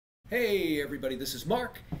Hey everybody, this is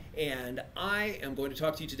Mark, and I am going to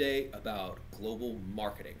talk to you today about global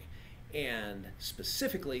marketing, and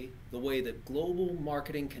specifically the way that global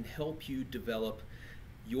marketing can help you develop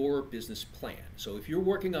your business plan. So if you're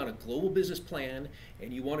working on a global business plan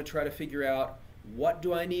and you want to try to figure out what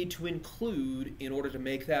do I need to include in order to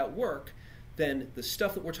make that work, then the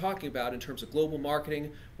stuff that we're talking about in terms of global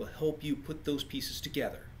marketing will help you put those pieces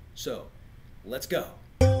together. So let's go.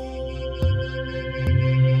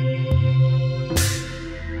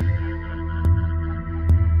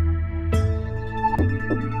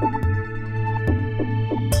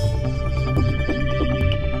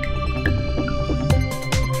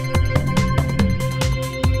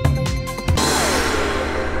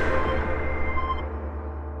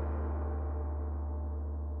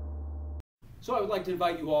 So I would like to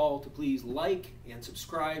invite you all to please like and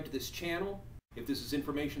subscribe to this channel. If this is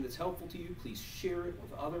information that's helpful to you, please share it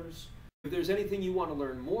with others. If there's anything you want to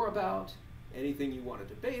learn more about, anything you want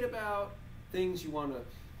to debate about, things you want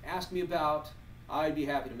to ask me about, I'd be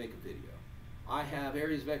happy to make a video. I have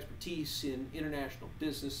areas of expertise in international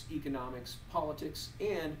business, economics, politics,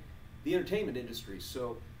 and the entertainment industry.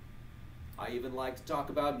 So I even like to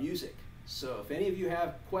talk about music. So if any of you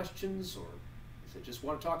have questions or just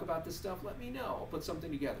want to talk about this stuff, let me know. I'll put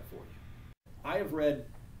something together for you. I have read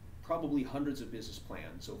probably hundreds of business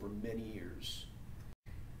plans over many years.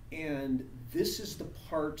 And this is the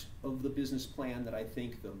part of the business plan that I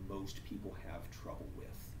think the most people have trouble with.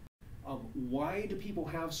 Why do people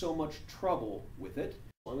have so much trouble with it?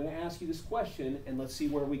 I'm going to ask you this question and let's see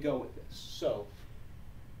where we go with this. So,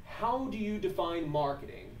 how do you define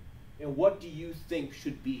marketing and what do you think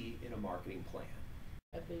should be in a marketing plan?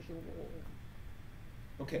 A visual.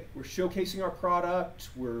 Okay, we're showcasing our product,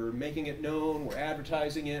 we're making it known, we're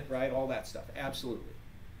advertising it, right? All that stuff, absolutely.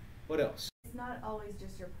 What else? It's not always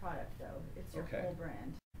just your product though, it's your whole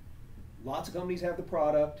brand. Lots of companies have the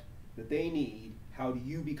product that they need. How do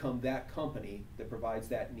you become that company that provides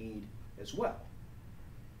that need as well?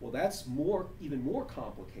 Well, that's even more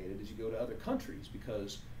complicated as you go to other countries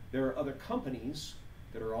because there are other companies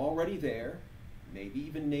that are already there, maybe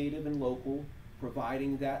even native and local,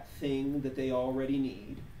 providing that thing that they already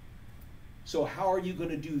need. So how are you going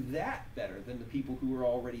to do that better than the people who are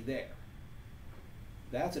already there?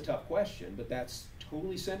 That's a tough question, but that's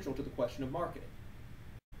totally central to the question of marketing.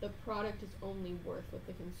 The product is only worth what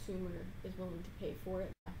the consumer is willing to pay for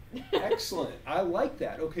it. Excellent. I like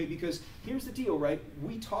that. Okay, because here's the deal, right?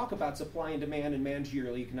 We talk about supply and demand and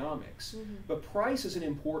managerial economics, but price is an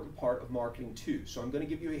important part of marketing too. So I'm going to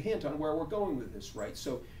give you a hint on where we're going with this, right?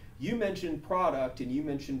 So you mentioned product and you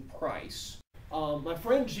mentioned price. My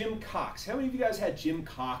friend Jim Cox. How many of you guys had Jim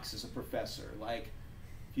Cox as a professor? Like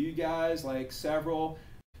a few guys, like several.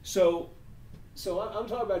 So I'm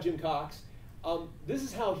talking about Jim Cox. This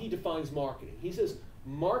is how he defines marketing. He says,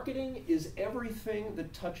 marketing is everything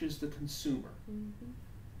that touches the consumer.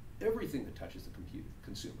 Everything that touches the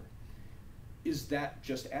consumer. Is that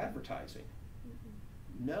just advertising?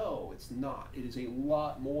 No, it's not. It is a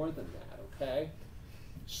lot more than that, okay?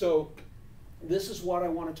 So this is what I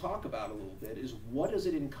want to talk about a little bit, is what does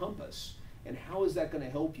it encompass and how is that going to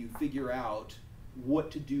help you figure out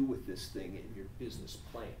what to do with this thing in your business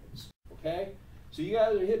plans, okay? So you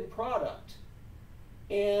guys are hitting product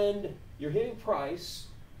and you're hitting price.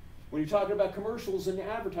 When you're talking about commercials and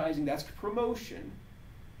advertising, that's promotion,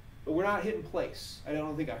 but we're not hitting place. I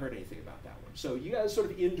don't think I heard anything about that one. So you guys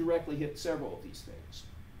sort of indirectly hit several of these things.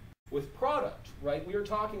 With product, right, we are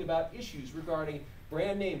talking about issues regarding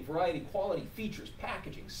brand name, variety, quality, features,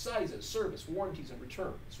 packaging, sizes, service, warranties, and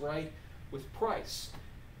returns, right? With price,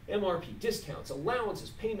 MRP, discounts,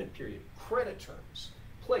 allowances, payment period, credit terms.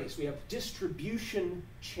 Place, we have distribution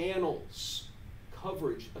channels,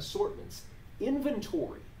 coverage, assortments,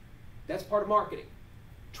 inventory, that's part of marketing.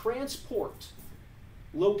 Transport,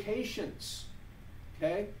 locations,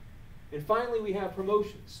 okay? And finally we have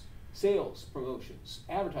promotions, sales promotions,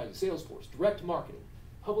 advertising, sales force, direct marketing,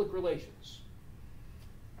 public relations.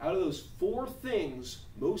 Out of those four things,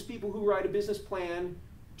 most people who write a business plan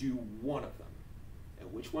do one of them.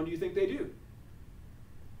 And which one do you think they do?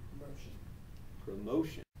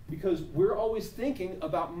 Promotion. Because we're always thinking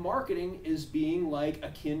about marketing as being like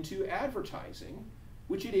akin to advertising,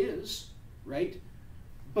 which it is, right?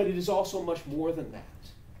 But it is also much more than that.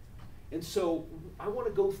 And so I want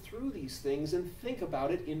to go through these things and think about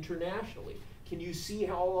it internationally. Can you see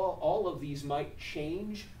how all of these might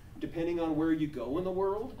change depending on where you go in the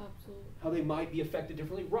world? Absolutely. How they might be affected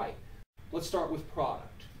differently? Right. Let's start with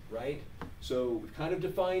product, right? So we've kind of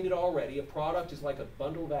defined it already. A product is like a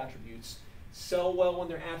bundle of attributes. Sell well when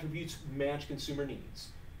their attributes match consumer needs.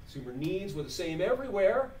 Consumer needs were the same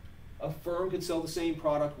everywhere, a firm could sell the same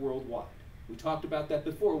product worldwide. We talked about that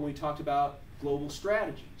before when we talked about global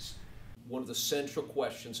strategies. One of the central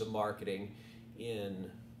questions of marketing in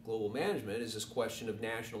global management is this question of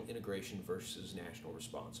national integration versus national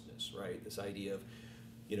responsiveness, right? This idea of,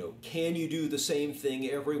 can you do the same thing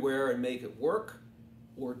everywhere and make it work?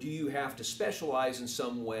 Or do you have to specialize in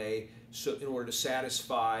some way in order to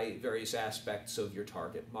satisfy various aspects of your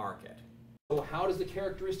target market? So how does the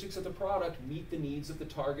characteristics of the product meet the needs of the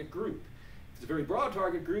target group? If it's a very broad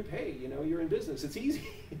target group, hey, you're in business, it's easy,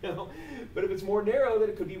 But if it's more narrow, then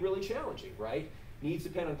it could be really challenging, right? Needs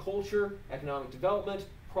depend on culture, economic development,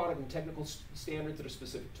 product and technical standards that are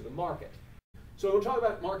specific to the market. So we'll talk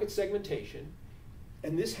about market segmentation,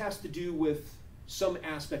 and this has to do with some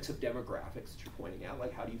aspects of demographics that you're pointing out,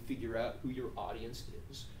 like how do you figure out who your audience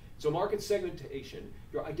is. So market segmentation,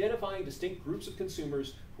 you're identifying distinct groups of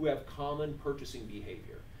consumers who have common purchasing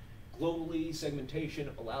behavior. Globally, segmentation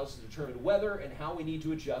allows us to determine whether and how we need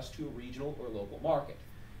to adjust to a regional or local market.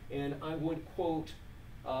 And I'm going to quote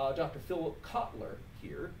Dr. Philip Kotler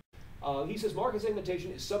here. He says, market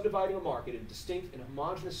segmentation is subdividing a market into distinct and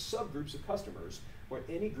homogeneous subgroups of customers where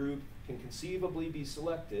any group can conceivably be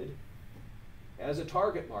selected as a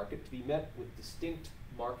target market to be met with distinct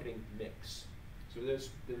marketing mix. So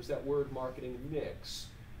there's that word marketing mix.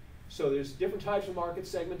 So there's different types of market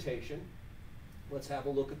segmentation. Let's have a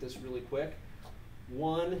look at this really quick.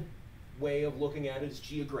 One way of looking at it is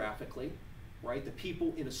geographically, right? The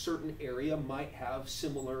people in a certain area might have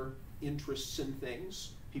similar interests in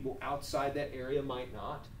things. People outside that area might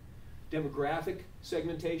not. Demographic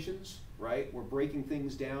segmentations, right? We're breaking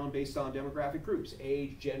things down based on demographic groups,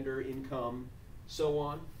 age, gender, income, so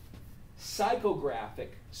on. Psychographic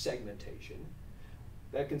segmentation,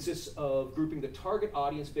 that consists of grouping the target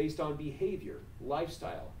audience based on behavior,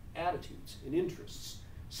 lifestyle, attitudes, and interests.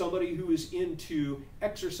 Somebody who is into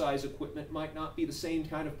exercise equipment might not be the same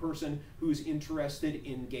kind of person who's interested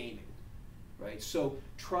in gaming, right? So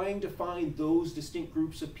trying to find those distinct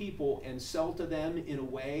groups of people and sell to them in a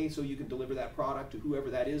way so you can deliver that product to whoever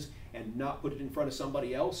that is and not put it in front of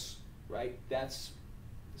somebody else, right? That's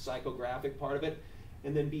the psychographic part of it.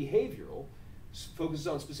 And then behavioral focuses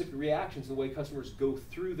on specific reactions and the way customers go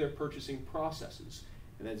through their purchasing processes.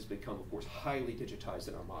 And that has become, of course, highly digitized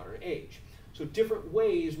in our modern age. So different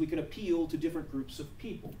ways we can appeal to different groups of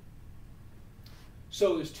people.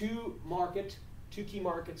 So there's two key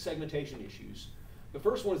market segmentation issues. The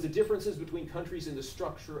first one is the differences between countries in the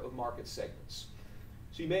structure of market segments.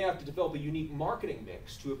 So you may have to develop a unique marketing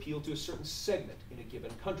mix to appeal to a certain segment in a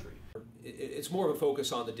given country. It's more of a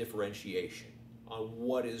focus on the differentiation, on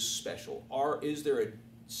what is special. Is there a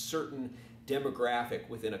certain demographic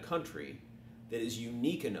within a country that is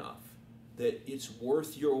unique enough that it's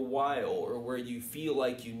worth your while, or where you feel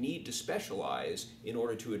like you need to specialize in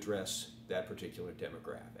order to address that particular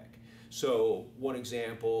demographic? So one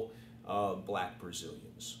example, black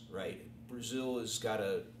Brazilians, right? Brazil has got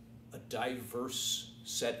a diverse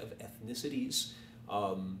set of ethnicities.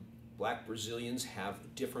 Black Brazilians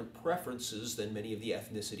have different preferences than many of the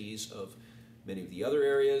ethnicities of many of the other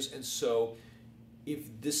areas, and so if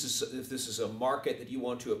this is a market that you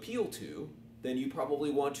want to appeal to, then you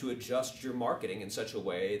probably want to adjust your marketing in such a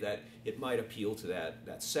way that it might appeal to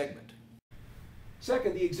that segment.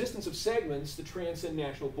 Second, the existence of segments that transcend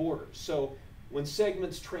national borders. So when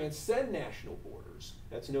segments transcend national borders,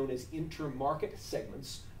 that's known as intermarket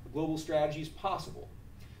segments, a global strategy is possible.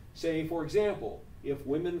 Say, for example, if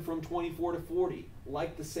women from 24 to 40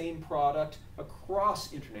 like the same product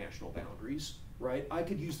across international boundaries, right, I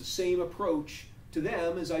could use the same approach to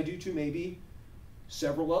them as I do to maybe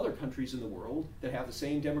several other countries in the world that have the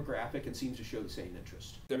same demographic and seem to show the same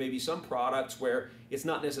interest. There may be some products where it's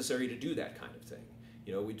not necessary to do that kind of thing.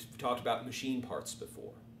 We've talked about machine parts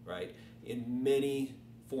before, right? In many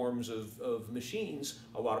forms of machines,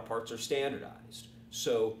 a lot of parts are standardized.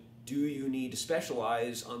 So do you need to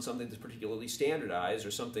specialize on something that's particularly standardized,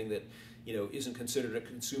 or something that isn't considered a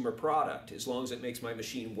consumer product? As long as it makes my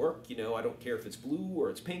machine work, I don't care if it's blue or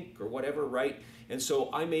it's pink or whatever, right? And so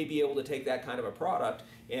I may be able to take that kind of a product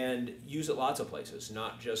and use it lots of places,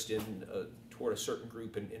 not just toward a certain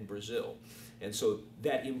group in Brazil. And so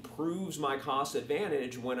that improves my cost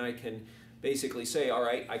advantage when I can basically say, all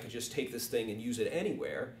right, I could just take this thing and use it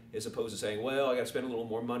anywhere, as opposed to saying, well, I got to spend a little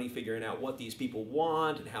more money figuring out what these people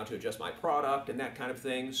want and how to adjust my product and that kind of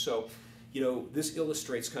thing. So, this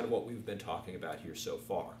illustrates kind of what we've been talking about here so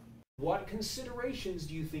far. What considerations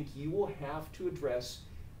do you think you will have to address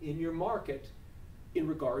in your market in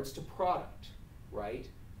regards to product, right?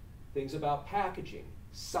 Things about packaging,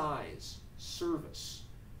 size, service,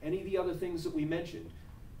 any of the other things that we mentioned.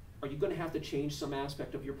 are you going to have to change some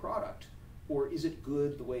aspect of your product, or is it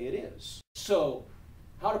good the way it is? So,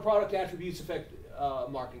 how do product attributes affect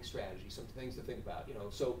marketing strategy? Some things to think about.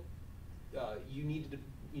 You need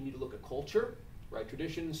to look at culture, right?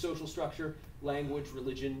 Tradition, social structure, language,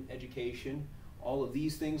 religion, education. All of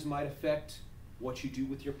these things might affect what you do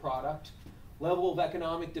with your product. Level of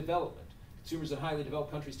economic development. Consumers in highly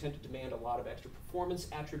developed countries tend to demand a lot of extra performance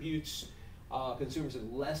attributes. Consumers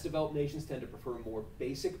in less developed nations tend to prefer more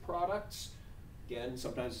basic products. Again,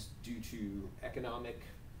 sometimes due to economic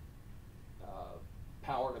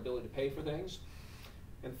power and ability to pay for things.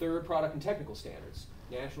 And third, product and technical standards.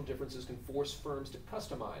 National differences can force firms to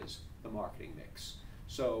customize the marketing mix.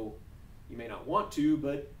 So you may not want to,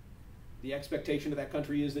 but the expectation of that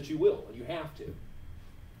country is that you will, and you have to.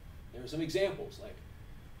 There are some examples, like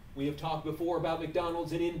we have talked before about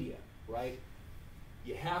McDonald's in India, right?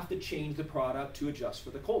 You have to change the product to adjust for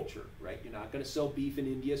the culture, right? You're not going to sell beef in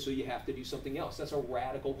India, so you have to do something else. That's a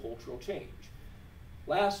radical cultural change.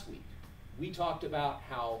 Last week, we talked about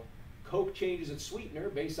how Coke changes its sweetener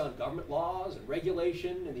based on government laws and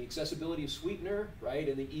regulation and the accessibility of sweetener, right?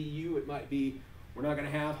 In the EU, it might be, we're not going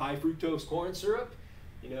to have high fructose corn syrup.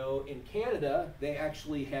 In Canada, they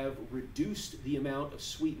actually have reduced the amount of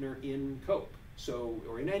sweetener in Coke,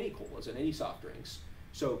 or in any colas, in any soft drinks.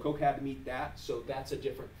 So Coke had to meet that, so that's a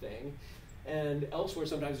different thing. And elsewhere,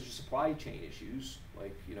 sometimes there's supply chain issues,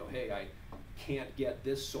 like, hey, I can't get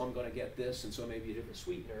this, so I'm going to get this, and so maybe a different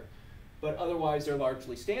sweetener. But otherwise, they're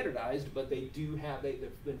largely standardized, but they've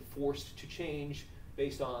been forced to change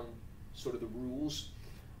based on sort of the rules.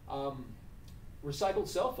 Recycled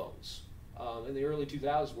cell phones in the early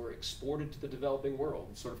 2000s were exported to the developing world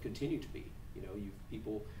and sort of continue to be.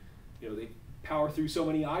 People, they power through so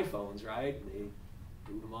many iPhones, right? And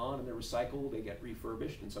they move them on and they're recycled, they get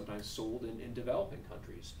refurbished and sometimes sold in developing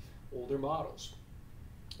countries, older models.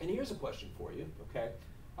 And here's a question for you, okay?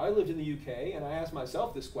 I lived in the UK and I asked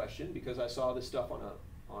myself this question because I saw this stuff on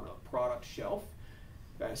a product shelf.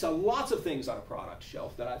 I saw lots of things on a product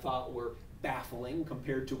shelf that I thought were baffling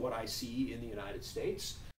compared to what I see in the United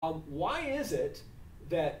States. Why is it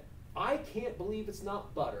that I can't believe it's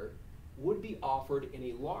not butter would be offered in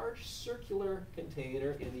a large circular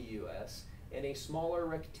container in the US and a smaller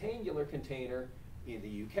rectangular container in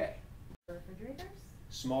the UK? Refrigerators?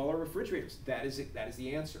 Smaller refrigerators. That is it. That is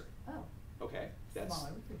the answer. Oh. Okay.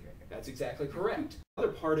 Smaller refrigerator. That's exactly correct.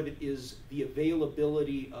 Another part of it is the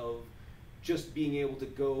availability of just being able to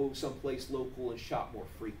go someplace local and shop more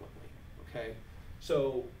frequently. Okay.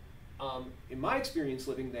 So in my experience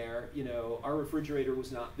living there, our refrigerator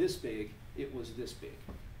was not this big, it was this big,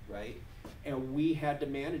 right? And we had to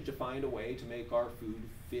manage to find a way to make our food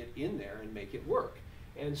fit in there and make it work.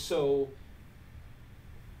 And so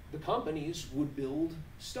the companies would build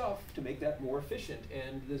stuff to make that more efficient,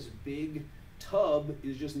 and this big tub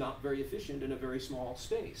is just not very efficient in a very small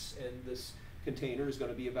space, and this container is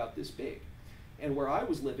going to be about this big. And where I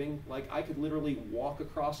was living, like, I could literally walk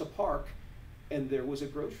across a park and there was a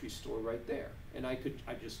grocery store right there. And I'd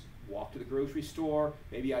just walk to the grocery store,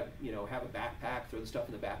 maybe I'd, have a backpack, throw the stuff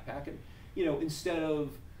in the backpack, and, instead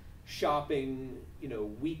of shopping,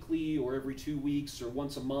 weekly or every 2 weeks or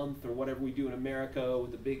once a month or whatever we do in America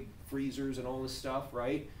with the big freezers and all this stuff,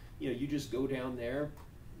 right? You just go down there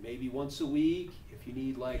maybe once a week. If you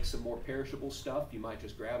need like some more perishable stuff, you might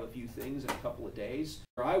just grab a few things in a couple of days.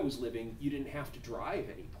 Where I was living, you didn't have to drive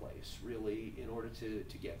any place really in order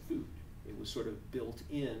to get food. It was sort of built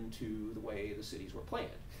into the way the cities were planned.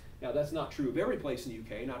 Now that's not true of every place in the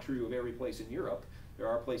UK, not true of every place in Europe. There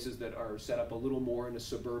are places that are set up a little more in a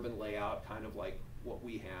suburban layout, kind of like what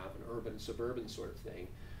we have, an urban suburban sort of thing.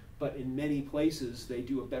 But in many places, they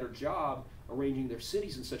do a better job arranging their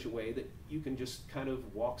cities in such a way that you can just kind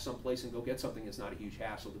of walk someplace and go get something. It's not a huge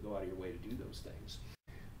hassle to go out of your way to do those things.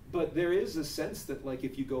 But there is a sense that, like,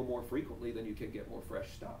 if you go more frequently, then you can get more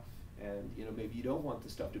fresh stuff. And maybe you don't want the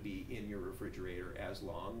stuff to be in your refrigerator as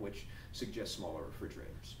long, which suggests smaller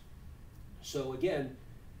refrigerators. So again,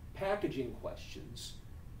 packaging questions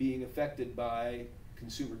being affected by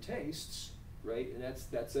consumer tastes, right? And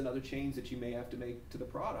that's another change that you may have to make to the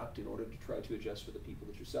product in order to try to adjust for the people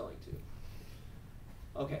that you're selling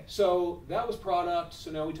to. Okay, so that was product,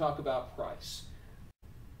 so now we talk about price.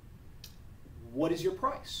 What is your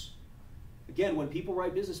price? Again, when people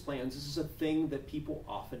write business plans, this is a thing that people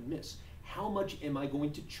often miss. How much am I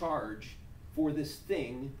going to charge for this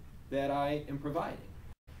thing that I am providing?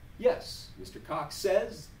 Yes, Mr. Cox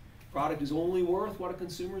says product is only worth what a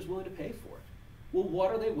consumer is willing to pay for it. Well,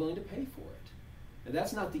 what are they willing to pay for it? And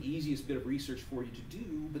that's not the easiest bit of research for you to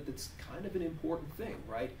do, but that's kind of an important thing,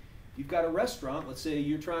 right? you've got a restaurant, let's say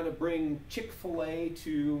you're trying to bring Chick-fil-A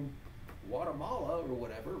to Guatemala or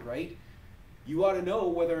whatever, right? You ought to know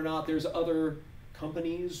whether or not there's other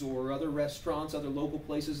companies or other restaurants, other local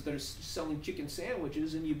places that are selling chicken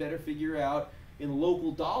sandwiches, and you better figure out in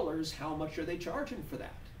local dollars how much are they charging for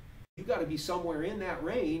that. You've got to be somewhere in that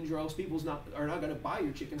range, or else people are not going to buy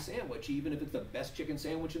your chicken sandwich, even if it's the best chicken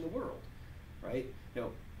sandwich in the world, right? You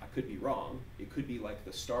know, I could be wrong. It could be like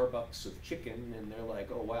the Starbucks of chicken, and they're like,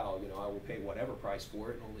 oh wow, you know, I will pay whatever price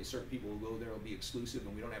for it, and only certain people will go there, will be exclusive,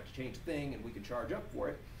 and we don't have to change a thing, and we can charge up for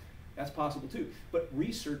it. That's possible too. But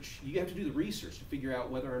research, you have to do the research to figure out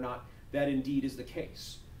whether or not that indeed is the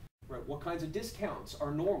case. Right? What kinds of discounts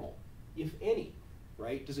are normal, if any?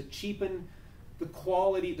 Right? Does it cheapen the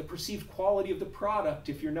quality, the perceived quality of the product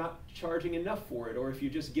if you're not charging enough for it, or if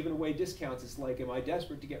you're just giving away discounts? It's like, am I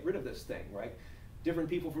desperate to get rid of this thing? Right? Different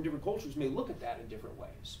people from different cultures may look at that in different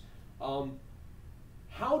ways.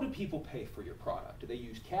 How do people pay for your product? Do they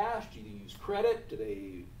use cash? Do they use credit? Do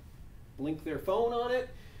they blink their phone on it?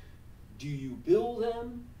 Do you bill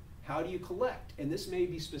them? How do you collect? And this may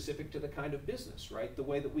be specific to the kind of business, right? The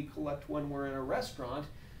way that we collect when we're in a restaurant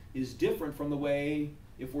is different from the way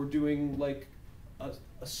if we're doing like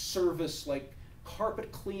a service like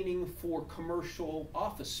carpet cleaning for commercial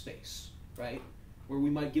office space, right? Where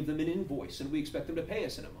we might give them an invoice and we expect them to pay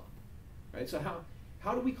us in a month, right? So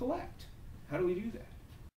how do we collect? How do we do that?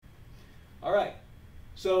 All right,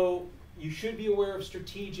 so you should be aware of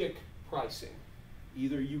strategic pricing.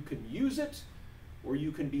 Either you can use it or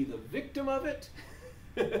you can be the victim of it,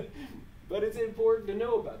 but it's important to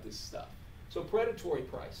know about this stuff. So predatory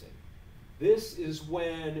pricing. This is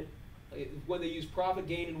when they use profit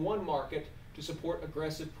gain in one market to support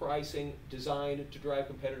aggressive pricing designed to drive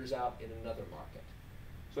competitors out in another market.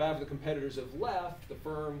 So after the competitors have left, the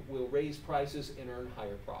firm will raise prices and earn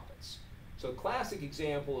higher profits. So a classic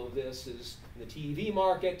example of this is in the TV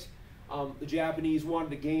market. The Japanese wanted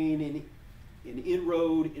to gain an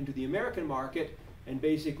inroad into the American market and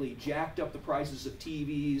basically jacked up the prices of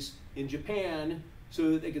TVs in Japan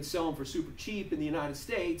so that they could sell them for super cheap in the United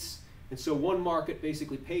States. And so one market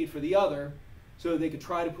basically paid for the other so they could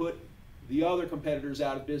try to put the other competitors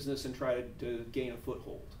out of business and try to gain a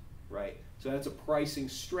foothold, right? So that's a pricing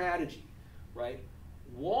strategy, right?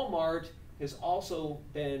 Walmart has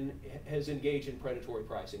engaged in predatory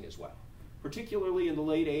pricing as well. Particularly in the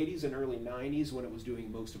late 80s and early 90s when it was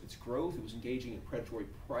doing most of its growth, it was engaging in predatory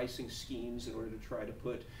pricing schemes in order to try to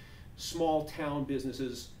put small town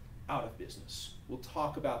businesses out of business. We'll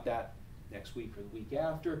talk about that next week or the week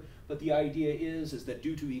after, but the idea is that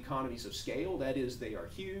due to economies of scale, that is, they are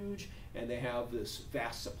huge and they have this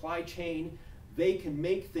vast supply chain, they can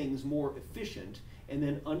make things more efficient and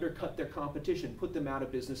then undercut their competition, put them out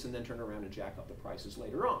of business, and then turn around and jack up the prices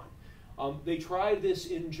later on. They tried this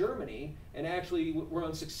in Germany and actually were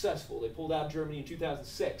unsuccessful. They pulled out of Germany in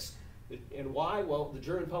 2006. And why? Well, the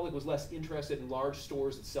German public was less interested in large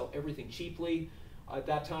stores that sell everything cheaply. At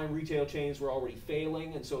that time, retail chains were already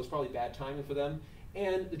failing, and so it's probably bad timing for them.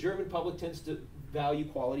 And the German public tends to value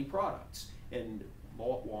quality products. And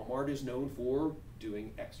Walmart is known for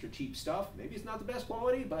doing extra cheap stuff. Maybe it's not the best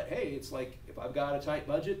quality, but hey, it's like if I've got a tight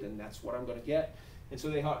budget, then that's what I'm going to get. And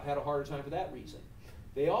so they had a harder time for that reason.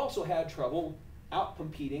 They also had trouble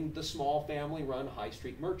outcompeting the small family-run high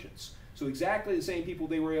street merchants. So exactly the same people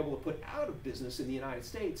they were able to put out of business in the United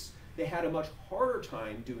States, they had a much harder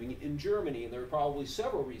time doing it in Germany, and there are probably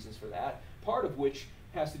several reasons for that, part of which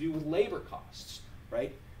has to do with labor costs,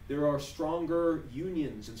 right? There are stronger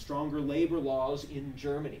unions and stronger labor laws in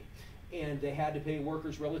Germany, and they had to pay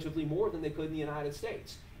workers relatively more than they could in the United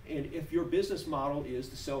States. And if your business model is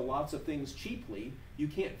to sell lots of things cheaply, you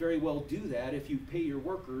can't very well do that if you pay your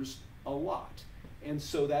workers a lot. And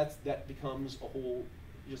so that becomes a whole,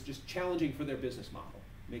 just challenging for their business model.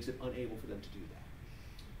 Makes it unable for them to do that.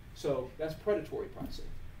 So that's predatory pricing.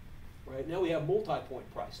 Right? Now we have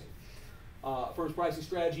multi-point pricing. First pricing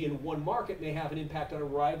strategy in one market may have an impact on a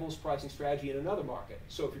rival's pricing strategy in another market.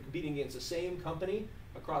 So if you're competing against the same company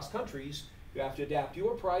across countries, you have to adapt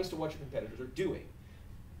your price to what your competitors are doing.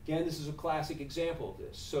 Again, this is a classic example of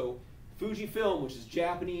this. So Fujifilm, which is a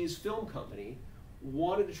Japanese film company,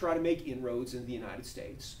 wanted to try to make inroads in the United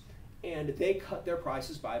States, and they cut their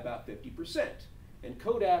prices by about 50%. And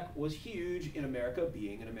Kodak was huge in America,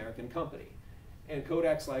 being an American company. And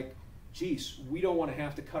Kodak's like, geez, we don't want to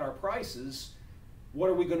have to cut our prices. What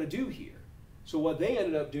are we going to do here? So what they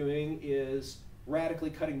ended up doing is radically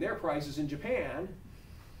cutting their prices in Japan.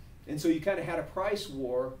 And so you kind of had a price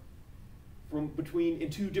war in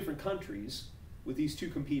two different countries with these two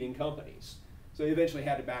competing companies. So they eventually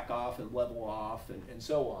had to back off and level off and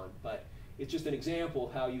so on. But it's just an example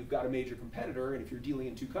of how you've got a major competitor, and if you're dealing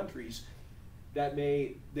in two countries,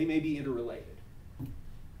 they may be interrelated.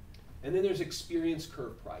 And then there's experience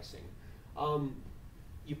curve pricing.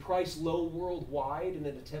 You price low worldwide in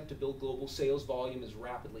an attempt to build global sales volume as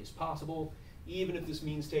rapidly as possible, even if this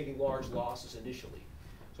means taking large losses initially.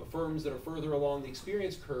 So firms that are further along the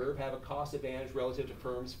experience curve have a cost advantage relative to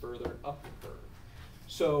firms further up the curve.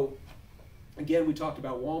 So again, we talked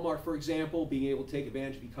about Walmart, for example, being able to take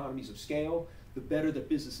advantage of economies of scale. The better that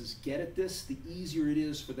businesses get at this, the easier it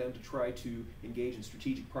is for them to try to engage in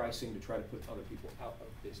strategic pricing to try to put other people out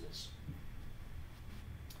of business.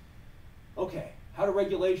 Okay, how do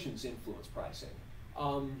regulations influence pricing?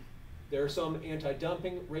 There are some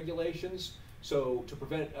anti-dumping regulations, so to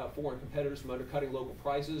prevent foreign competitors from undercutting local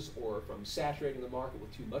prices or from saturating the market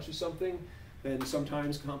with too much of something, then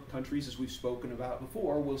sometimes countries, as we've spoken about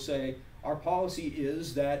before, will say, our policy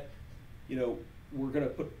is that, you know, we're going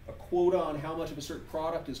to put a quota on how much of a certain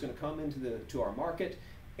product is going to come into our market,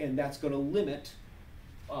 and that's going to limit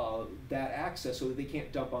that access so that they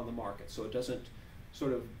can't dump on the market, so it doesn't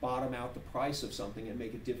sort of bottom out the price of something and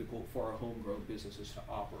make it difficult for our homegrown businesses to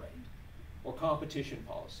operate. Or competition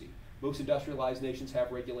policy. Most industrialized nations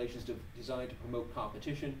have regulations designed to promote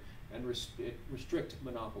competition and restrict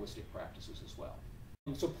monopolistic practices as well.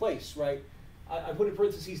 So place, right? I put in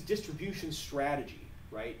parentheses distribution strategy,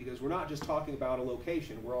 right? Because we're not just talking about a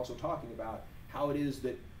location, we're also talking about how it is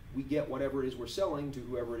that we get whatever it is we're selling to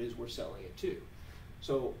whoever it is we're selling it to.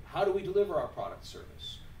 So how do we deliver our product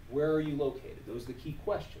service? Where are you located? Those are the key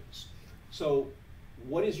questions. So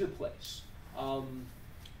what is your place?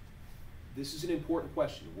 This is an important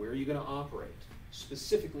question. Where are you going to operate?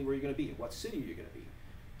 Specifically, where are you going to be? What city are you going to be?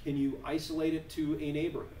 Can you isolate it to a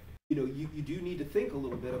neighborhood? You know, you do need to think a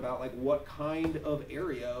little bit about like what kind of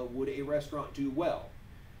area would a restaurant do well?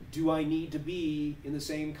 Do I need to be in the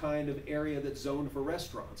same kind of area that's zoned for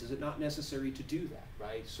restaurants? Is it not necessary to do that,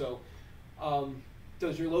 right? So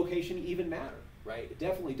does your location even matter, right? It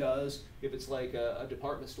definitely does if it's like a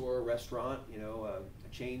department store, a restaurant, you know, a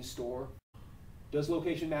chain store. Does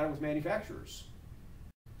location matter with manufacturers?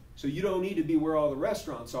 So you don't need to be where all the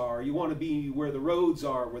restaurants are. You want to be where the roads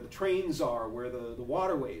are, where the trains are, where the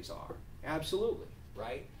waterways are. Absolutely,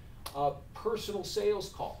 right? Personal sales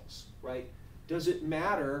calls, right? Does it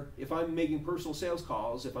matter if I'm making personal sales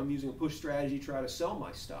calls, if I'm using a push strategy to try to sell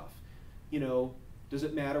my stuff? You know, does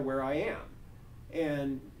it matter where I am?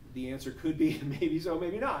 And the answer could be maybe so,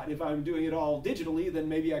 maybe not. If I'm doing it all digitally, then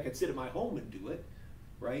maybe I could sit at my home and do it.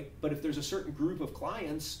 Right? But if there's a certain group of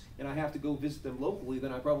clients and I have to go visit them locally,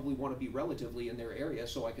 then I probably want to be relatively in their area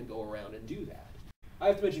so I can go around and do that. I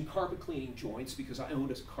have to mention carpet cleaning joints because I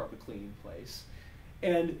owned a carpet cleaning place.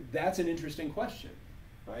 And that's an interesting question,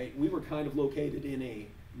 right? We were kind of located in a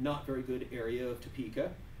not very good area of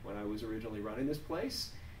Topeka when I was originally running this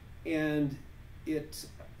place. And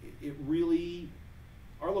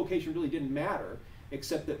our location really didn't matter,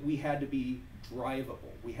 except that we had to be drivable.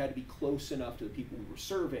 We had to be close enough to the people we were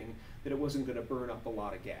serving that it wasn't going to burn up a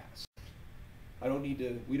lot of gas. We don't need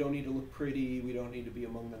to look pretty. We don't need to be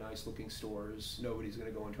among the nice looking stores. Nobody's going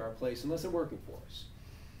to go into our place unless they're working for us.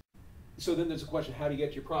 So then there's a question, how do you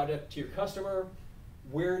get your product to your customer?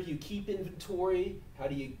 Where do you keep inventory? How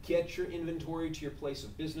do you get your inventory to your place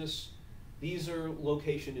of business? These are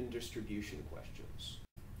location and distribution questions.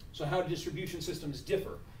 So how do distribution systems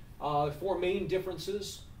differ? Four main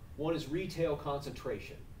differences. One is retail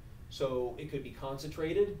concentration. So it could be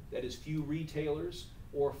concentrated, that is few retailers,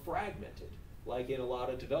 or fragmented, like in a lot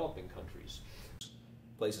of developing countries.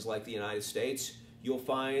 Places like the United States, you'll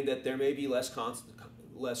find that there may be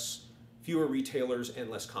fewer retailers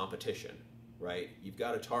and less competition, right? You've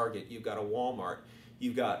got a Target, you've got a Walmart,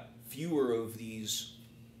 you've got fewer of these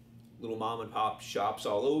little mom and pop shops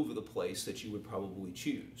all over the place that you would probably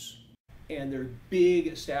choose. And they're big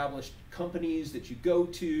established companies that you go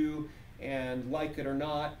to, and like it or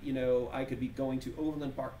not, you know, I could be going to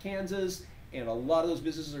Overland Park, Kansas, and a lot of those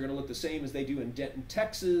businesses are going to look the same as they do in Denton,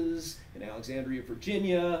 Texas, and Alexandria,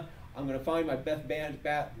 Virginia. I'm going to find my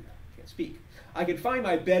I could find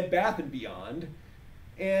my Bed Bath & Beyond,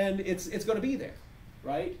 and it's going to be there,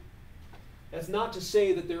 right? That's not to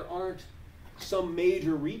say that there aren't some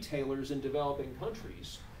major retailers in developing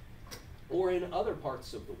countries or in other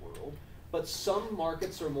parts of the world, but some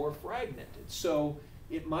markets are more fragmented. So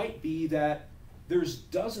it might be that there's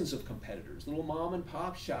dozens of competitors, little mom and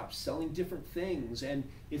pop shops selling different things, and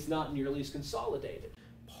it's not nearly as consolidated.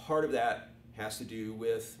 Part of that has to do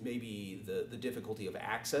with maybe the difficulty of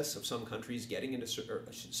access of some countries getting into, or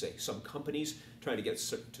I should say some companies trying to get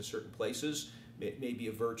to certain places. It may be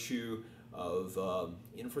a virtue of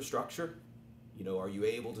infrastructure. You know, are you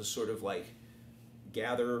able to sort of like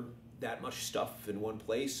gather that much stuff in one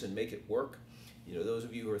place and make it work? You know, those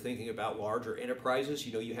of you who are thinking about larger enterprises,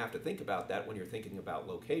 you know, you have to think about that when you're thinking about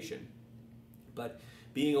location. But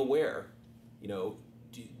being aware, you know,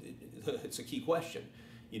 it's a key question.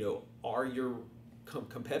 You know, are your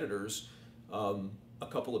competitors a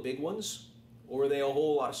couple of big ones, or are they a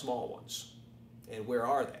whole lot of small ones? And where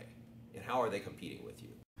are they? And how are they competing with you?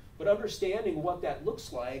 But understanding what that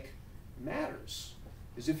looks like matters.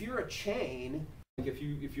 Because if you're a chain,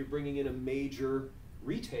 if you're bringing in a major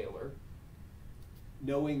retailer,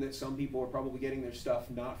 knowing that some people are probably getting their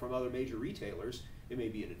stuff not from other major retailers, it may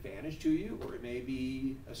be an advantage to you, or it may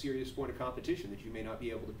be a serious point of competition that you may not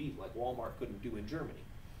be able to beat, like Walmart couldn't do in Germany.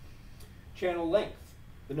 Channel length,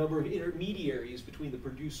 the number of intermediaries between the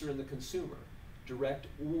producer and the consumer, direct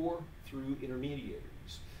or through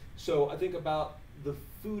intermediaries. So I think about the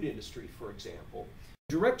food industry, for example.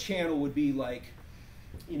 Direct channel would be like,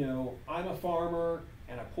 you know, I'm a farmer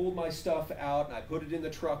and I pulled my stuff out and I put it in the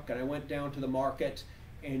truck and I went down to the market,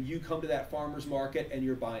 and you come to that farmer's market and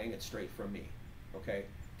you're buying it straight from me. Okay,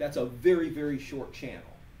 that's a very, very short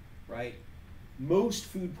channel, right? Most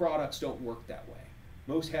food products don't work that way.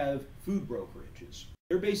 Most have food brokerages.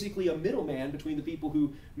 They're basically a middleman between the people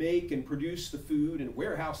who make and produce the food and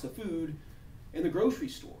warehouse the food and the grocery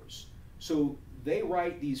stores. So they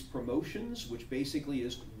write these promotions, which basically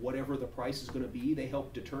is whatever the price is going to be. They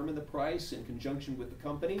help determine the price in conjunction with the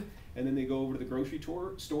company, and then they go over to the grocery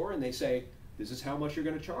store and they say, this is how much you're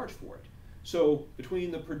going to charge for it. So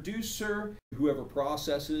between the producer, whoever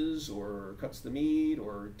processes or cuts the meat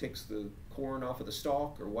or takes the corn off of the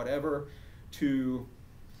stalk or whatever, to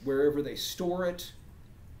wherever they store it,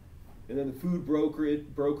 and then the food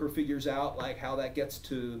broker figures out like how that gets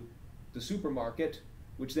to the supermarket,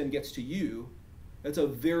 which then gets to you. That's a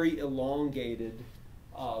very elongated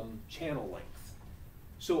channel length.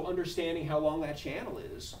 So understanding how long that channel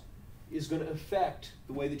is going to affect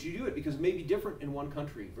the way that you do it, because it may be different in one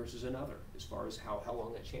country versus another as far as how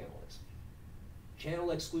long that channel is. Channel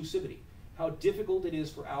exclusivity, how difficult it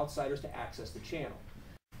is for outsiders to access the channel.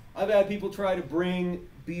 I've had people try to bring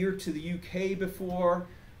beer to the UK before,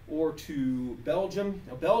 or to Belgium.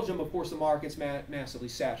 Now Belgium, of course, the market's massively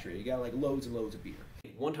saturated. You got like loads and loads of beer.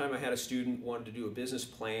 One time I had a student wanted to do a business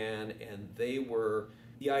plan, and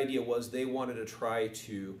the idea was they wanted to try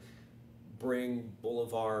to bring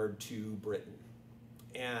Boulevard to Britain.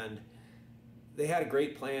 And they had a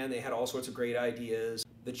great plan, they had all sorts of great ideas.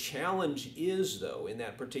 The challenge is, though, in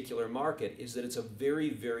that particular market, is that it's a very,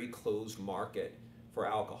 very closed market for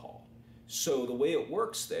alcohol. So the way it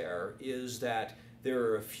works there is that there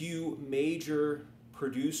are a few major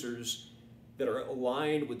producers that are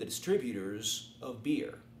aligned with the distributors of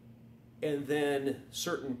beer. And then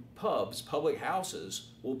certain pubs, public houses,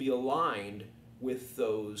 will be aligned with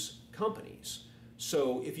those companies.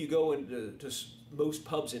 So if you go into most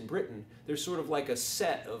pubs in Britain, there's sort of like a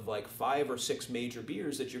set of like 5 or 6 major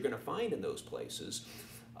beers that you're going to find in those places.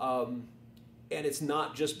 And it's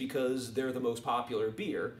not just because they're the most popular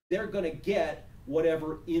beer. They're going to get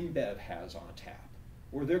whatever InBev has on tap,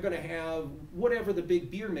 or they're going to have whatever the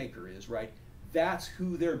big beer maker is, right? That's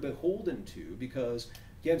who they're beholden to, because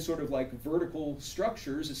again, sort of like vertical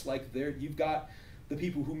structures, it's like you've got the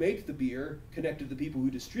people who make the beer connected to the people who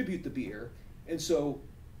distribute the beer. And so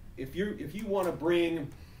if you want to bring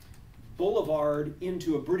Boulevard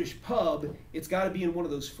into a British pub, it's got to be in one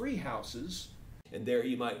of those free houses. And there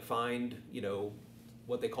you might find, you know,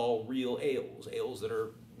 what they call real ales that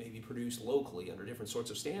are maybe produced locally under different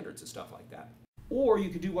sorts of standards and stuff like that. Or you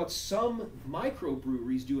could do what some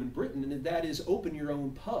microbreweries do in Britain, and that is open your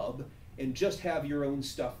own pub and just have your own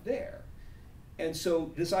stuff there. And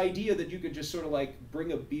so this idea that you could just sort of like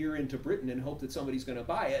bring a beer into Britain and hope that somebody's going to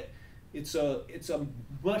buy it, it's a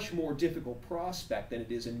much more difficult prospect than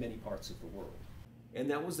it is in many parts of the world. And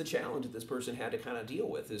that was the challenge that this person had to kind of deal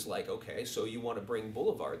with, is like, okay, so you want to bring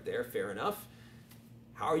Boulevard there, fair enough.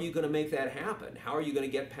 How are you going to make that happen? How are you going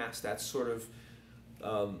to get past that sort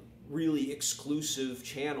of really exclusive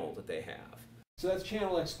channel that they have? So that's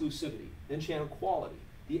channel exclusivity. Then channel quality,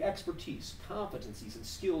 the expertise, competencies, and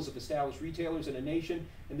skills of established retailers in a nation,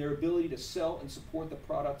 and their ability to sell and support the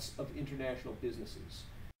products of international businesses.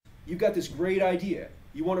 You've got this great idea.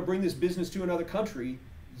 You want to bring this business to another country,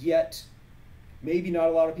 yet maybe not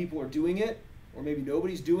a lot of people are doing it, or maybe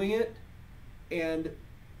nobody's doing it, and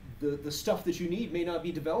the stuff that you need may not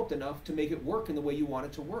be developed enough to make it work in the way you want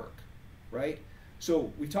it to work, right?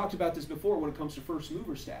 So we've talked about this before when it comes to first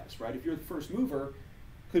mover status, right? If you're the first mover,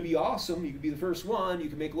 could be awesome, you could be the first one, you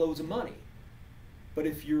can make loads of money. But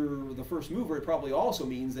if you're the first mover, it probably also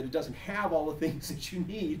means that it doesn't have all the things that you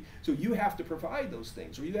need. So you have to provide those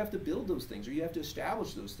things, or you have to build those things, or you have to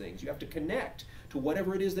establish those things. You have to connect to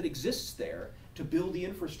whatever it is that exists there to build the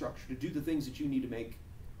infrastructure, to do the things that you need to make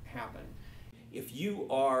happen. If you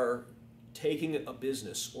are taking a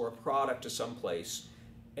business or a product to some place,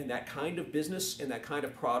 and that kind of business and that kind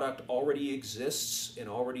of product already exists and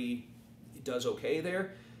already does okay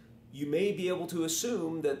there, you may be able to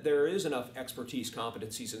assume that there is enough expertise,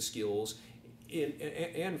 competencies, and skills,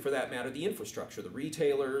 and for that matter, the infrastructure, the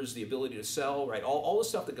retailers, the ability to sell, right? All the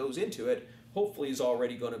stuff that goes into it, hopefully is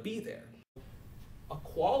already going to be there. A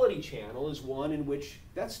quality channel is one in which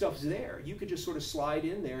that stuff's there. You could just sort of slide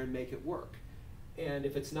in there and make it work. And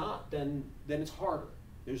if it's not, then it's harder.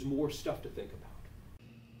 There's more stuff to think about.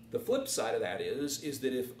 The flip side of that is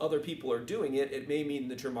that if other people are doing it, it may mean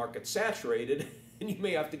that your market's saturated and you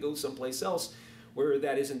may have to go someplace else where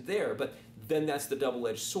that isn't there. But then that's the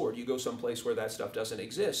double-edged sword. You go someplace where that stuff doesn't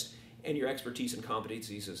exist, and your expertise and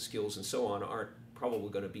competencies and skills and so on aren't probably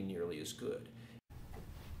going to be nearly as good.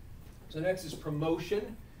 So next is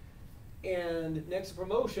promotion. And next to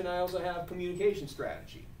promotion, I also have communication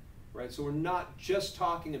strategy, right? So we're not just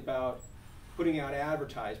talking about putting out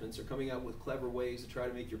advertisements or coming up with clever ways to try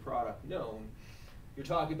to make your product known. You're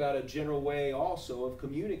talking about a general way also of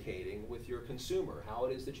communicating with your consumer, how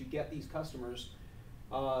it is that you get these customers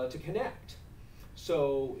to connect.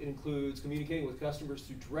 So it includes communicating with customers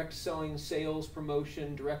through direct selling, sales,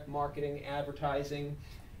 promotion, direct marketing, advertising,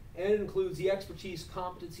 and it includes the expertise,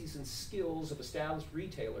 competencies, and skills of established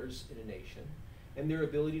retailers in a nation and their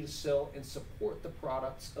ability to sell and support the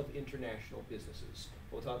products of international businesses.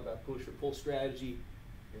 We'll talk about push or pull strategy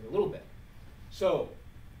in a little bit. So,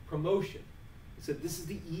 promotion. So this is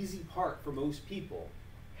the easy part for most people.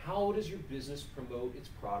 How does your business promote its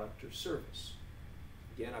product or service?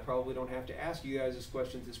 Again, I probably don't have to ask you guys this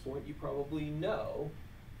question at this point. You probably know.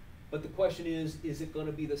 But the question is it going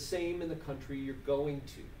to be the same in the country you're going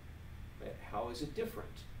to? Right? How is it different?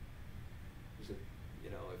 Is it, you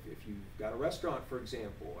know, if you've got a restaurant, for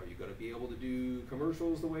example, are you going to be able to do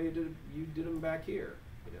commercials the way you did them back here?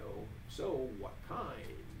 You know, so what kind?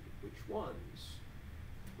 Which ones?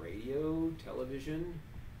 Radio, television?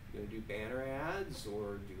 You're going to do banner ads,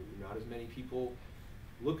 or do not as many people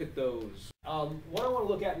look at those? What I want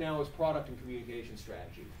to look at now is product and communication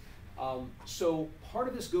strategy. So part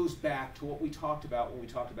of this goes back to what we talked about when we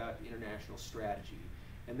talked about international strategy,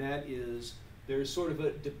 and that is there's sort of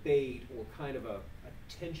a debate or kind of a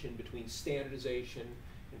tension between standardization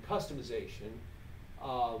and customization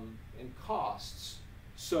and costs.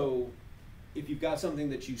 So if you've got something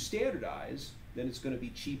that you standardize, then it's going to be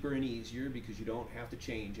cheaper and easier because you don't have to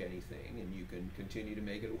change anything and you can continue to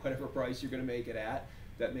make it at whatever price you're going to make it at.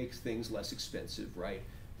 That makes things less expensive, right?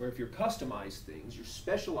 Where if you're customizing things, you're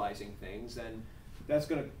specializing things, then that's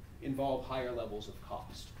going to involve higher levels of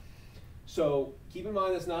cost. So keep in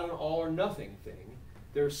mind that's not an all or nothing thing.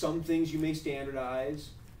 There are some things you may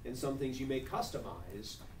standardize and some things you may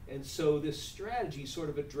customize. And so this strategy sort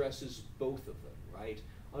of addresses both of them, right?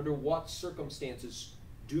 Under what circumstances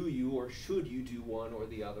do you or should you do one or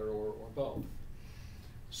the other or both?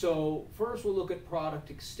 So first we'll look at product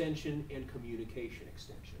extension and communication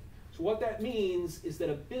extension. So what that means is that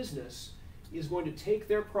a business is going to take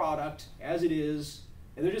their product as it is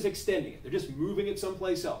and they're just extending it. They're just moving it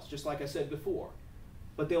someplace else, just like I said before.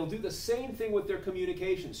 But they'll do the same thing with their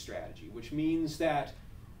communication strategy, which means that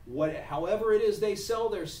however it is they sell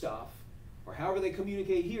their stuff or however they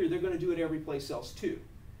communicate here, they're going to do it every place else too.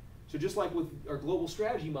 So just like with our global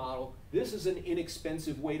strategy model, this is an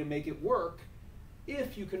inexpensive way to make it work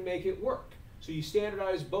if you can make it work. So you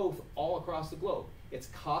standardize both all across the globe. It's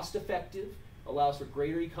cost effective, allows for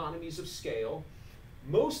greater economies of scale.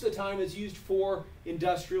 Most of the time it's used for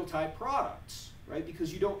industrial type products, right?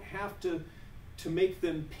 Because you don't have to make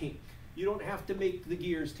them pink. You don't have to make the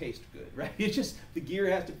gears taste good, right? It's just the gear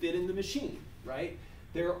has to fit in the machine, right?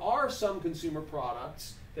 There are some consumer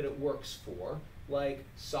products that it works for, like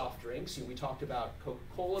soft drinks. You know, we talked about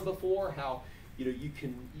Coca-Cola before, how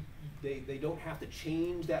they don't have to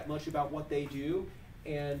change that much about what they do,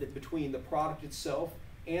 and between the product itself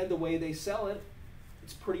and the way they sell it,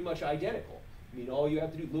 it's pretty much identical. I mean, all you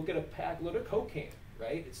have to do, look at a Coke can,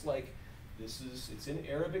 right? It's like, it's in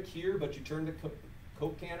Arabic here, but you turn the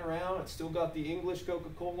Coke can around, it's still got the English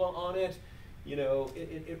Coca-Cola on it. You know,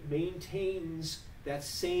 it maintains that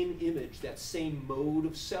same image, that same mode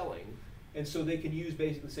of selling, and so they can use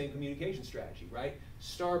basically the same communication strategy, right?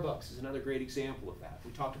 Starbucks is another great example of that.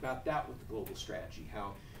 We talked about that with the global strategy,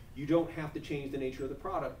 how you don't have to change the nature of the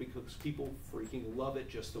product because people freaking love it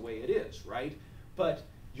just the way it is, right? But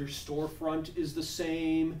Your storefront is the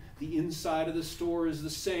same, the inside of the store is the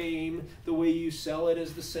same, the way you sell it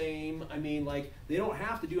is the same. I mean, like, they don't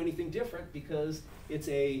have to do anything different because it's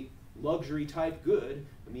a luxury type good.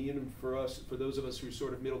 I mean, even for us, for those of us who are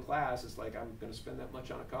sort of middle class, it's like, I'm going to spend that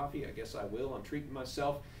much on a coffee. I guess I will. I'm treating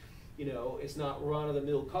myself. You know, it's not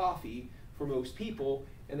run-of-the-mill coffee for most people,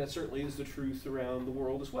 and that certainly is the truth around the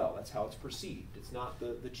world as well. That's how it's perceived. It's not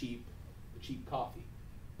the cheap coffee.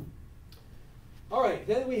 All right,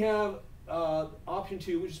 then we have option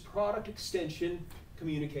 2, which is product extension,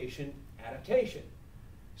 communication, adaptation.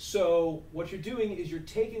 So what you're doing is you're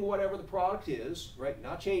taking whatever the product is, right,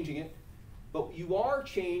 not changing it, but you are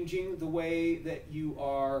changing the way that you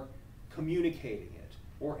are communicating it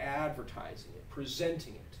or advertising it,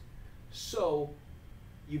 presenting it. So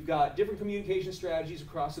you've got different communication strategies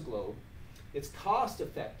across the globe. It's cost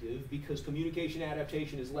effective because communication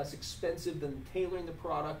adaptation is less expensive than tailoring the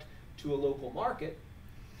product to a local market,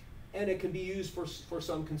 and it can be used for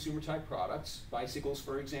some consumer type products. Bicycles,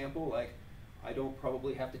 for example, like I don't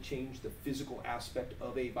probably have to change the physical aspect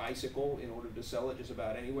of a bicycle in order to sell it just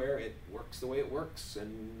about anywhere. It works the way it works,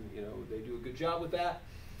 and you know, they do a good job with that.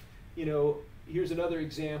 You know, here's another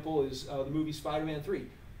example is the movie Spider-Man 3.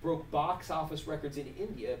 Broke box office records in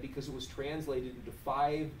India because it was translated into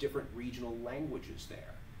 5 different regional languages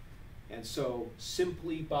there. And so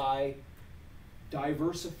simply by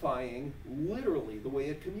diversifying literally the way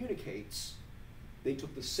it communicates, they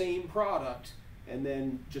took the same product and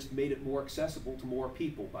then just made it more accessible to more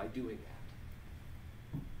people by doing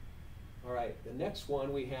that. All right, the next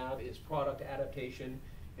one we have is product adaptation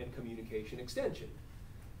and communication extension.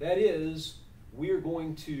 That is, we're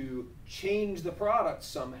going to change the product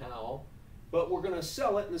somehow, but we're going to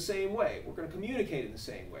sell it in the same way. We're going to communicate in the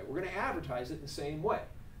same way. We're going to advertise it in the same way.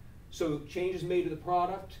 So changes made to the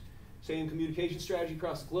product, same communication strategy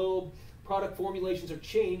across the globe. Product formulations are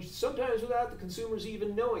changed, sometimes without the consumers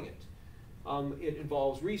even knowing it. It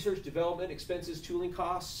involves research, development, expenses, tooling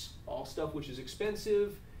costs, all stuff which is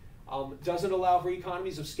expensive. Doesn't allow for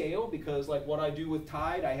economies of scale because like what I do with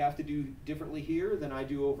Tide, I have to do differently here than I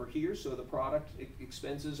do over here, so the product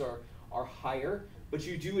expenses are higher. But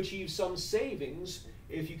you do achieve some savings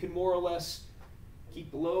if you can more or less keep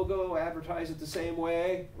the logo, advertise it the same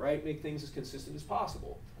way, right? Make things as consistent as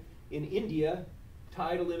possible. In India,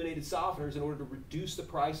 Tide eliminated softeners in order to reduce the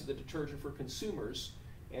price of the detergent for consumers,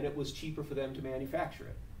 and it was cheaper for them to manufacture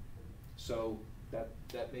it. So that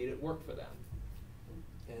made it work for them.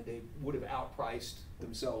 And they would have outpriced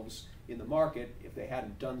themselves in the market if they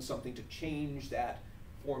hadn't done something to change that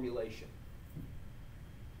formulation.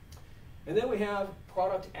 And then we have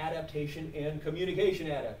product adaptation and communication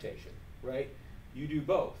adaptation, right? You do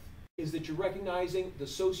both. Is that you're recognizing the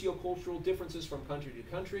socio-cultural differences from country to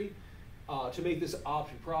country. To make this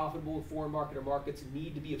option profitable, foreign market or markets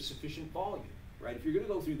need to be of sufficient volume, right? If you're going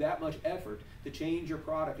to go through that much effort to change your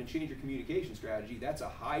product and change your communication strategy, that's a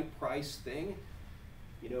high price thing.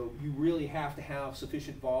 You know, you really have to have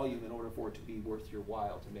sufficient volume in order for it to be worth your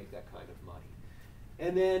while to make that kind of money.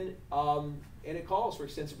 And then, and it calls for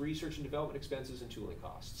extensive research and development expenses and tooling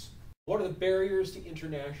costs. What are the barriers to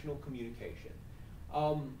international communication?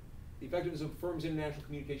 The effectiveness of a firm's international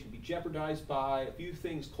communication can be jeopardized by a few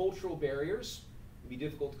things. Cultural barriers. It can be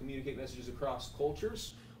difficult to communicate messages across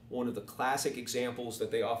cultures. One of the classic examples that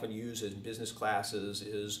they often use in business classes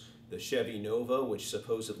is the Chevy Nova, which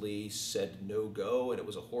supposedly said no go, and it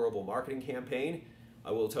was a horrible marketing campaign. I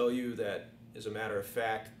will tell you that, as a matter of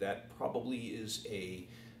fact, that probably is an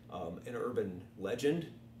urban legend.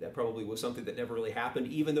 That probably was something that never really happened,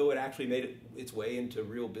 even though it actually made its way into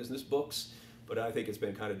real business books. But I think it's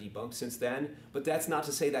been kind of debunked since then. But that's not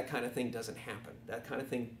to say that kind of thing doesn't happen. That kind of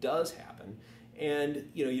thing does happen. And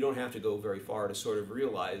you know, you don't have to go very far to sort of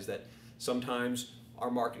realize that sometimes our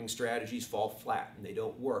marketing strategies fall flat and they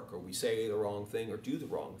don't work, or we say the wrong thing or do the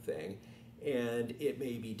wrong thing, and it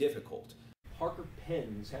may be difficult. Parker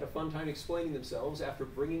Pens had a fun time explaining themselves after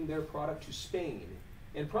bringing their product to Spain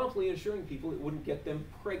and promptly assuring people it wouldn't get them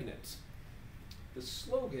pregnant. The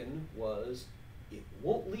slogan was, "It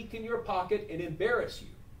won't leak in your pocket and embarrass you,"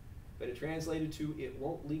 but it translated to, "It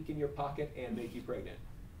won't leak in your pocket and make you pregnant."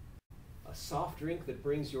 A soft drink that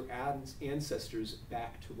brings your ancestors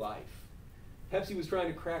back to life. Pepsi was trying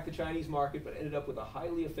to crack the Chinese market, but ended up with a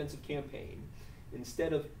highly offensive campaign.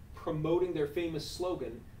 Instead of promoting their famous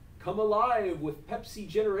slogan, "Come alive with Pepsi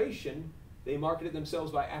Generation," they marketed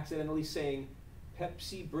themselves by accidentally saying,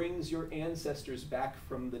 "Pepsi brings your ancestors back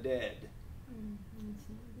from the dead."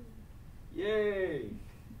 Yay!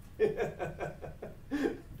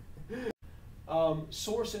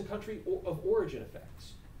 Source and country of origin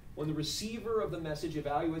effects. when the receiver of the message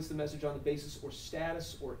evaluates the message on the basis or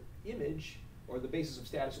status or image, or the basis of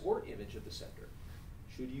status or image of the sender.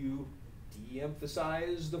 Should you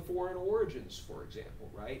de-emphasize the foreign origins, for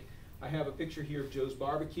example, right? I have a picture here of Joe's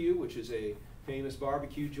Barbecue, which is a famous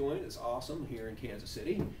barbecue joint. It's awesome here in Kansas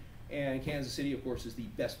City. And Kansas City, of course, is the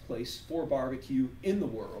best place for barbecue in the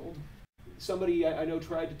world. Somebody I know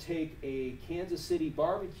tried to take a Kansas City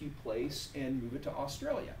barbecue place and move it to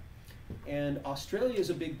Australia. And Australia is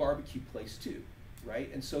a big barbecue place too,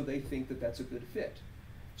 right? And so they think that that's a good fit.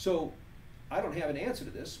 So I don't have an answer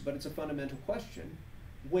to this, but it's a fundamental question.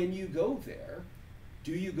 When you go there,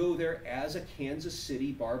 do you go there as a Kansas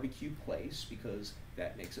City barbecue place because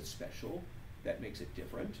that makes it special, that makes it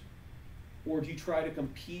different? Or do you try to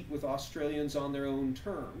compete with Australians on their own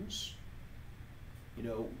terms? You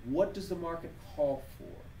know, what does the market call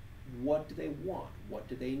for? What do they want? What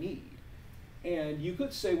do they need? And you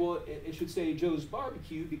could say, well, it should say Joe's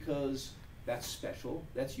Barbecue because that's special,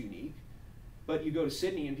 that's unique. But you go to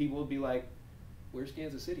Sydney and people will be like, where's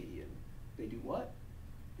Kansas City? And they do what?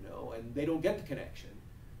 You know, and they don't get the connection.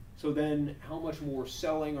 So then how much more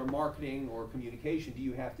selling or marketing or communication do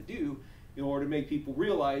you have to do in order to make people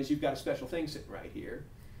realize you've got a special thing sitting right here?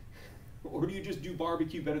 Or do you just do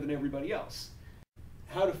barbecue better than everybody else?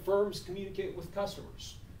 How do firms communicate with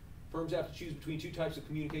customers? Firms have to choose between two types of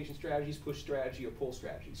communication strategies, push strategy or pull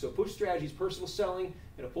strategy. So push strategy is personal selling,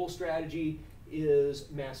 and a pull strategy is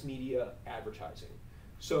mass media advertising.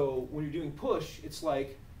 So when you're doing push, it's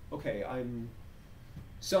like, okay, I'm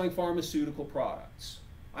selling pharmaceutical products.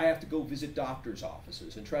 I have to go visit doctors'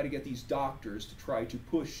 offices and try to get these doctors to try to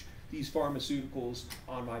push these pharmaceuticals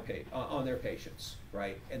on on their patients,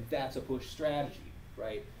 right? And that's a push strategy,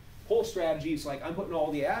 right? Pull strategy is like, I'm putting all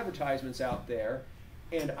the advertisements out there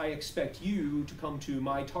and I expect you to come to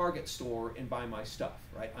my Target store and buy my stuff,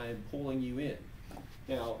 right? I am pulling you in.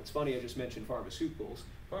 Now, it's funny I just mentioned pharmaceuticals.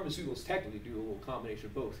 Pharmaceuticals technically do a little combination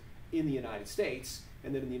of both in the United States,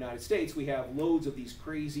 and then in the United States we have loads of these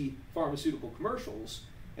crazy pharmaceutical commercials,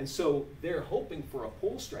 and so they're hoping for a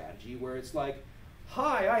pull strategy where it's like,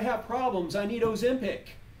 hi, I have problems, I need Ozempic.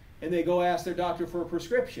 And they go ask their doctor for a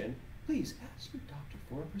prescription. Please ask your doctor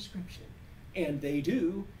for a prescription. And they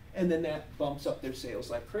do, and then that bumps up their sales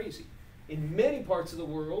like crazy. In many parts of the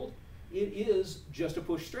world, it is just a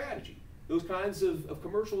push strategy. Those kinds of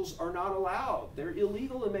commercials are not allowed. They're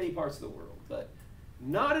illegal in many parts of the world, but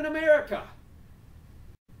not in America.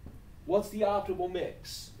 What's the optimal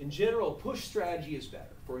mix? In general, push strategy is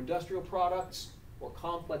better for industrial products or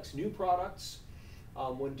complex new products,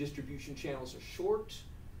 when distribution channels are short,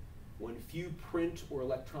 when few print or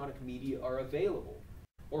electronic media are available.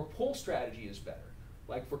 Or pull strategy is better,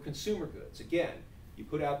 like for consumer goods. Again, you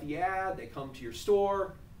put out the ad, they come to your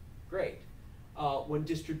store, great. When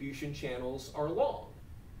distribution channels are long.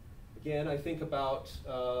 Again, I think about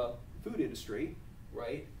food industry,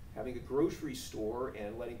 right? Having a grocery store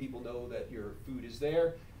and letting people know that your food is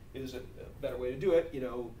there is a better way to do it. You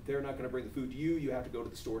know, they're not going to bring the food to you. You have to go to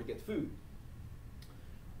the store to get the food.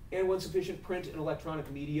 And when sufficient print and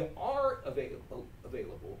electronic media are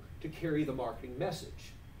available to carry the marketing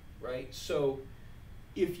message, right? So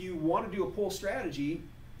if you want to do a pull strategy,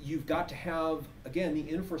 you've got to have, again, the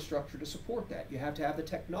infrastructure to support that. You have to have the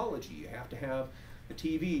technology. You have to have the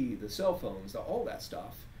TV, the cell phones, all that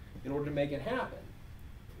stuff in order to make it happen.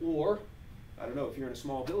 Or, I don't know, if you're in a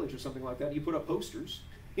small village or something like that, you put up posters.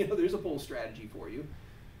 You know, there's a pull strategy for you.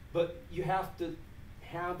 But you have to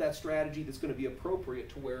have that strategy that's going to be appropriate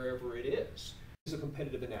to wherever it is. It's a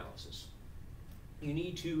competitive analysis. You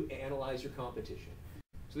need to analyze your competition.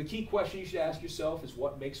 So the key question you should ask yourself is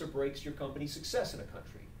what makes or breaks your company's success in a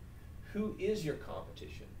country? Who is your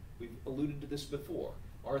competition? We've alluded to this before.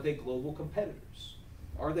 Are they global competitors?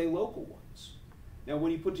 Are they local ones? Now,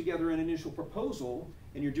 when you put together an initial proposal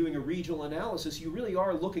and you're doing a regional analysis, you really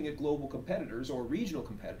are looking at global competitors or regional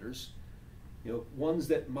competitors, you know, ones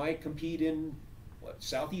that might compete in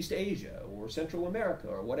Southeast Asia or Central America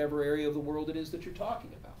or whatever area of the world it is that you're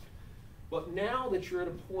talking about. But now that you're at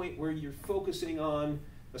a point where you're focusing on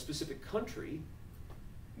a specific country,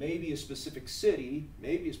 maybe a specific city,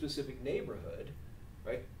 maybe a specific neighborhood,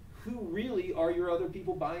 right? Who really are your other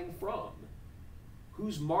people buying from?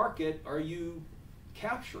 Whose market are you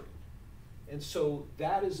capturing? And so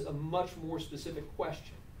that is a much more specific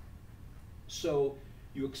question. So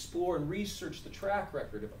you explore and research the track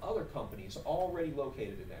record of other companies already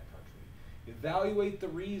located in that country. Evaluate the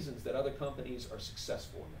reasons that other companies are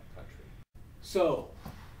successful in that country. So,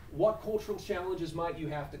 what cultural challenges might you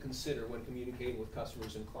have to consider when communicating with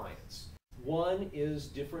customers and clients? One is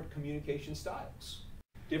different communication styles,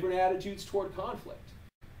 different attitudes toward conflict.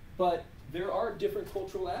 But there are different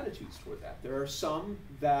cultural attitudes toward that. There are some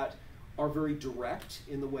that are very direct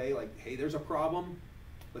in the way, like, hey, there's a problem,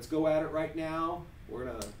 let's go at it right now, we're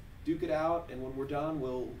gonna duke it out, and when we're done,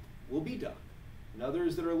 we'll be done. And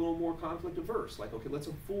others that are a little more conflict averse, like, okay, let's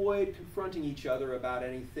avoid confronting each other about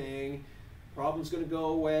anything, problem's gonna go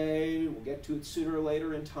away, we'll get to it sooner or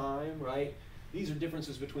later in time, right? These are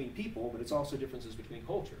differences between people, but it's also differences between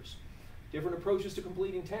cultures. Different approaches to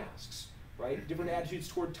completing tasks, right? Different attitudes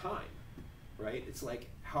toward time, right? It's like,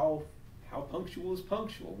 how punctual is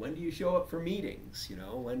punctual? When do you show up for meetings? You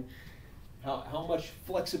know, how much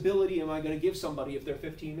flexibility am I going to give somebody if they're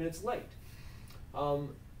 15 minutes late?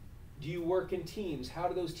 Do you work in teams? How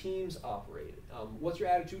do those teams operate? What's your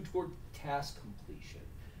attitude toward task completion?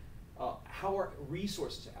 How are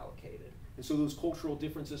resources allocated? And so those cultural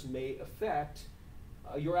differences may affect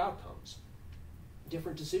your outcomes.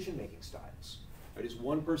 Different decision-making styles. Right? Is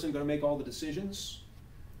one person going to make all the decisions?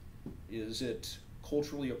 Is it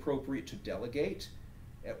culturally appropriate to delegate?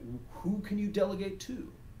 Who can you delegate to?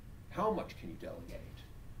 How much can you delegate?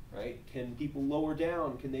 Right? Can people lower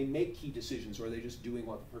down? Can they make key decisions, or are they just doing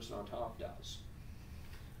what the person on top does?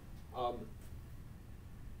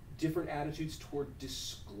 Different attitudes toward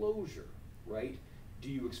disclosure, right? Do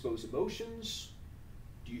you expose emotions?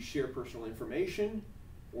 Do you share personal information?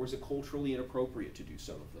 Or is it culturally inappropriate to do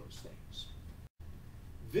some of those things?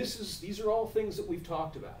 These are all things that we've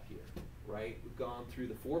talked about here, right? We've gone through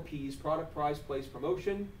the 4 Ps: product, price, place,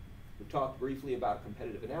 promotion. We've talked briefly about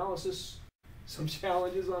competitive analysis, some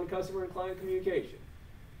challenges on customer and client communication.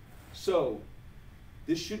 So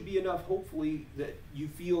this should be enough, hopefully, that you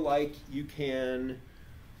feel like you can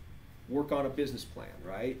work on a business plan,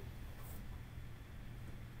 right?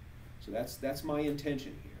 So that's my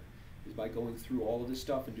intention here, is by going through all of this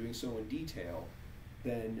stuff and doing so in detail,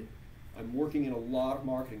 then I'm working in a lot of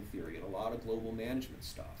marketing theory and a lot of global management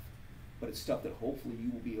stuff, but it's stuff that hopefully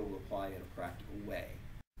you will be able to apply in a practical way.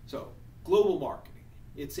 So, global marketing,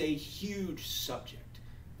 it's a huge subject.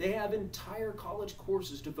 They have entire college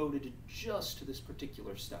courses devoted just to this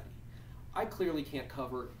particular study. I clearly can't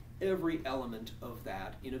cover every element of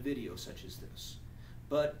that in a video such as this,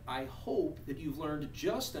 but I hope that you've learned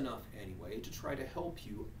just enough anyway to try to help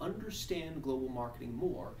you understand global marketing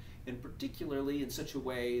more, and particularly in such a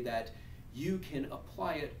way that you can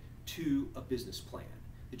apply it to a business plan,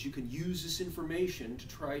 that you can use this information to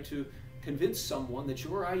try to convince someone that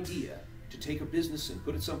your idea to take a business and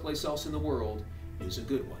put it someplace else in the world is a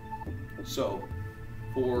good one. So,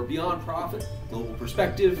 for Beyond Profit, Global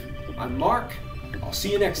Perspective, I'm Mark. I'll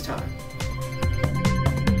see you next time.